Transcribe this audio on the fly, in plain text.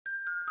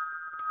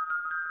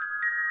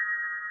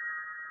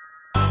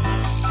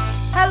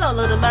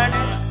Hello, little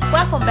learners.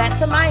 Welcome back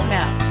to Mind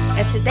Map.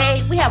 And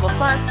today we have a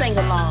fun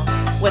sing-along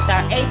with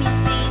our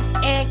ABCs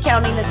and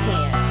counting to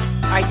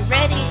 10. Are you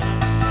ready?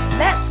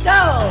 Let's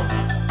go!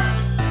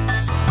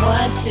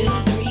 1, 2,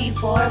 3,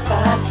 4,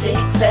 5,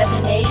 6,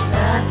 7, 8,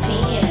 9,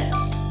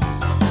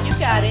 10. You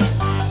got it.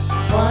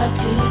 1,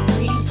 2,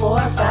 3, 4,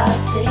 5,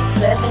 6,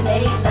 7,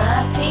 8,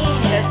 9, 10.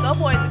 Let's go,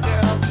 boys and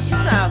girls. You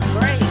sound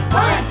great.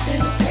 1,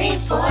 2,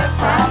 3, 4,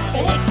 5,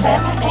 6,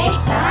 7, 8,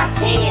 9,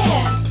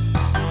 10.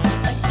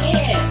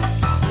 Again.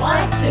 1,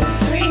 2,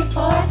 3,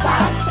 4,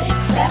 5, 6,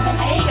 7,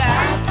 8,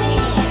 9, 10.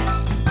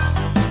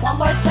 One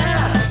more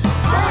time.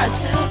 1,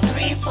 2,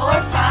 3, 4,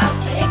 5,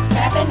 6,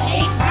 7,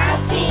 8,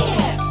 9,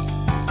 10.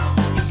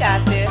 You got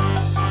this.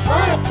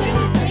 1, 2,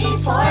 3,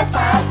 4,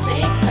 5,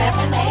 6,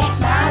 7, 8,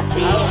 9,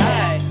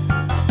 10.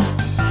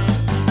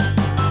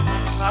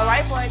 All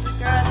right, boys and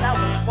girls, that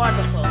was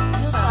wonderful.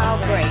 You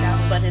sound great,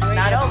 but it's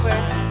not over.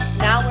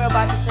 Now we're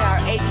about to say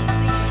our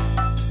ABCs.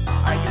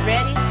 Are you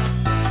ready?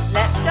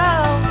 Let's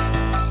go.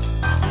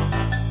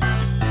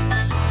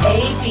 A,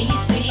 B,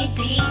 C,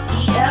 D,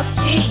 E, F,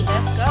 G.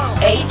 Let's go.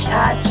 H,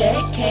 I, J,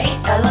 K,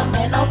 L, M,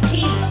 N, O,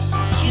 P.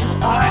 Q,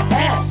 R,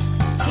 S,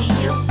 T,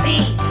 U, V.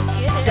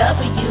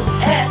 W,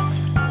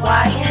 X,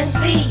 Y, and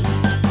Z.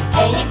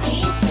 A,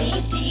 B, C,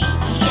 D,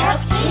 E,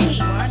 F,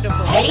 G.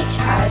 Wonderful. H,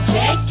 I, J,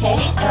 K,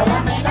 L,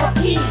 M, N, O,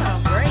 P.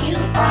 Q,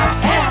 R,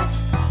 S,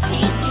 T,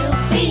 U,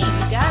 V.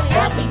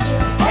 W,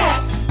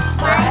 X,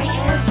 Y,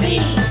 and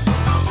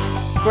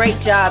Z. Great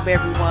job,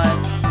 everyone.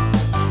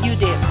 You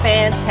did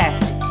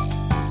fantastic.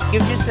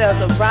 Give yourselves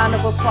a round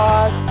of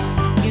applause.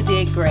 You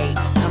did great.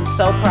 I'm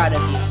so proud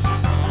of you.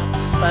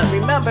 But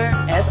remember,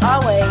 as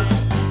always,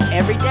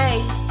 every day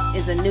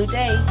is a new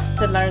day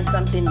to learn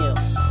something new.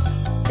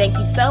 Thank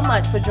you so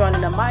much for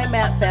joining the Mind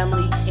Map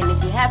family. And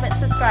if you haven't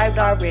subscribed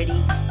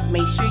already,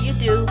 make sure you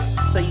do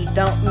so you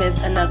don't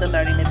miss another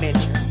learning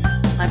adventure.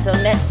 Until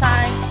next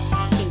time,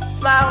 keep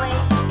smiling,